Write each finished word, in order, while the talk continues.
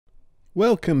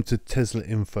Welcome to Tesla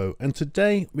Info, and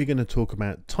today we're going to talk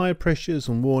about tyre pressures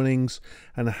and warnings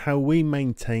and how we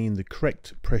maintain the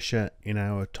correct pressure in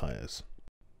our tyres.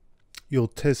 Your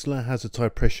Tesla has a tyre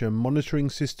pressure monitoring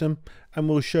system and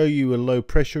will show you a low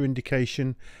pressure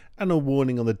indication and a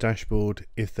warning on the dashboard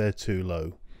if they're too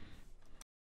low.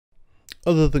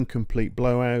 Other than complete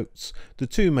blowouts, the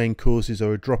two main causes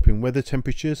are a drop in weather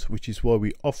temperatures, which is why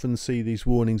we often see these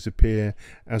warnings appear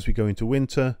as we go into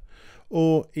winter,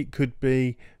 or it could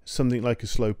be something like a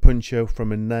slow puncture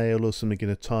from a nail or something in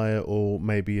a tyre, or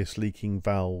maybe a leaking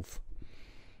valve.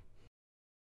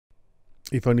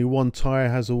 If only one tyre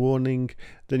has a warning,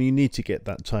 then you need to get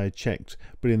that tyre checked,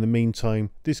 but in the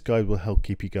meantime this guide will help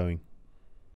keep you going.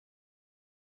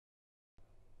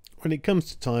 When it comes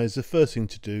to tyres, the first thing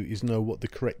to do is know what the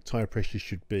correct tyre pressure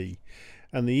should be,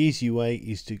 and the easy way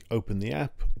is to open the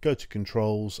app, go to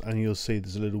controls, and you'll see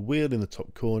there's a little wheel in the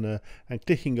top corner, and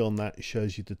clicking on that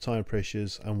shows you the tyre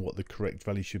pressures and what the correct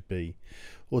value should be.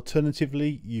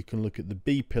 Alternatively, you can look at the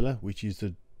B pillar, which is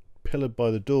the pillar by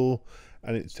the door,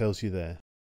 and it tells you there.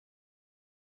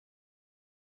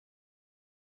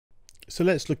 So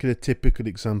let's look at a typical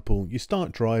example. You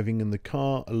start driving and the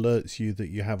car alerts you that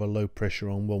you have a low pressure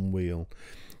on one wheel.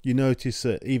 You notice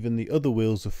that even the other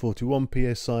wheels are 41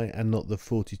 psi and not the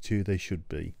 42 they should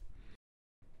be.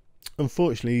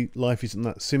 Unfortunately, life isn't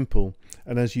that simple,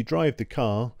 and as you drive the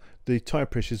car, the tyre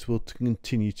pressures will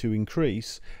continue to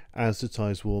increase as the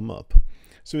tyres warm up.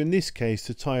 So in this case,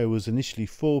 the tyre was initially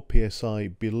 4 psi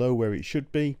below where it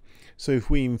should be, so if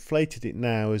we inflated it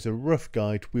now as a rough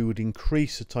guide, we would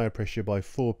increase the tyre pressure by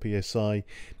 4 psi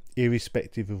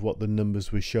irrespective of what the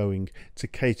numbers were showing, to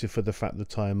cater for the fact the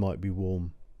tyre might be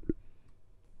warm.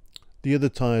 The other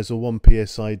tyres are 1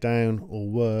 psi down, or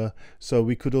were, so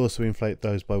we could also inflate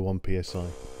those by 1 psi.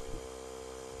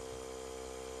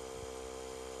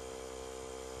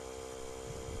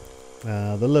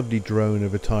 The lovely drone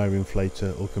of a tyre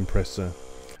inflator or compressor,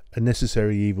 a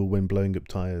necessary evil when blowing up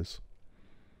tyres.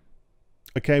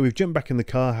 Okay, we've jumped back in the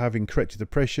car having corrected the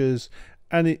pressures,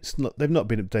 and they've not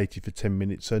been updated for 10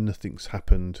 minutes, so nothing's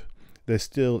happened. They're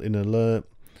still in alert.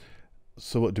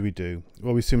 So what do?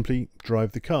 Well, we simply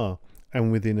drive the car,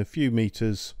 and within a few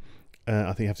meters,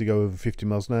 I think you have to go over 50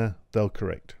 miles an hour, they'll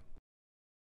correct.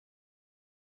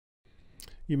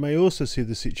 You may also see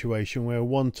the situation where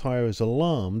one tyre is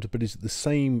alarmed but is at the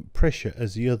same pressure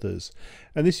as the others,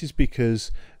 and this is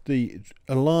because the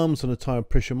alarms on a tyre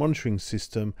pressure monitoring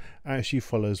system actually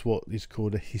follows what is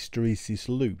called a hysteresis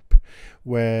loop,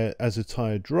 where as a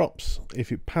tyre drops,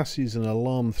 if it passes an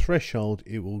alarm threshold,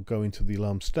 it will go into the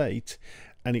alarm state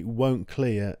and it won't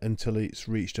clear until it's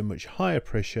reached a much higher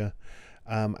pressure,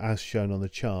 as shown on the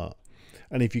chart.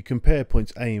 And if you compare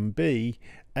points A and B,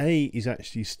 A is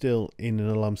actually still in an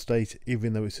alarm state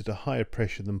even though it's at a higher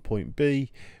pressure than point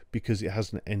B, because it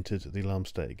hasn't entered the alarm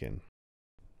state again.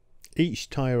 Each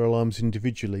tyre alarms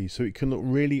individually, so it can look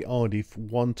really odd if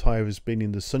one tyre has been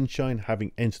in the sunshine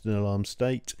having entered an alarm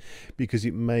state, because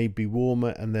it may be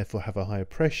warmer and therefore have a higher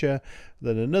pressure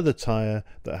than another tyre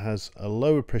that has a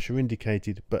lower pressure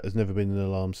indicated but has never been in an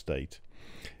alarm state.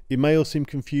 It may all seem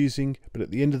confusing, but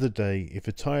at the end of the day, if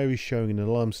a tyre is showing an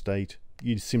alarm state,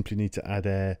 you simply need to add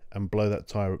air and blow that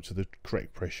tyre up to the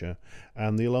correct pressure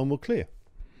and the alarm will clear.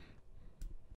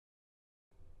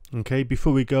 Okay,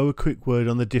 before we go, a quick word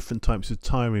on the different types of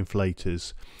tyre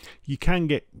inflators. You can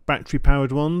get battery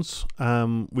powered ones,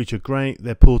 which are great.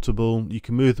 They're portable, you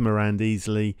can move them around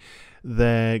easily.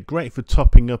 They're great for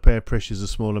topping up air pressures a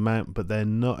small amount, but they're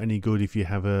not any good if you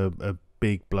have a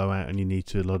big blowout and you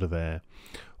need a lot of air.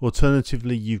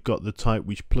 Alternatively, you've got the type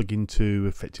which plug into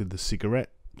effectively the cigarette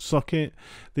socket.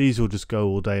 These will just go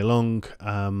all day long.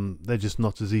 They're just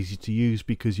not as easy to use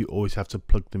because you always have to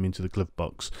plug them into the glove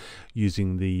box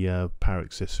using the power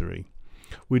accessory.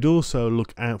 We'd also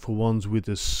look out for ones with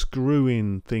a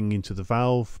screw-in thing into the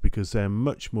valve, because they're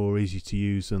much more easy to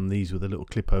use than these with the little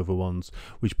clip-over ones,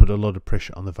 which put a lot of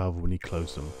pressure on the valve when you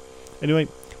close them. Anyway,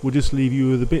 we'll just leave you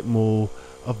with a bit more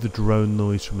of the drone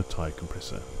noise from a tyre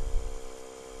compressor.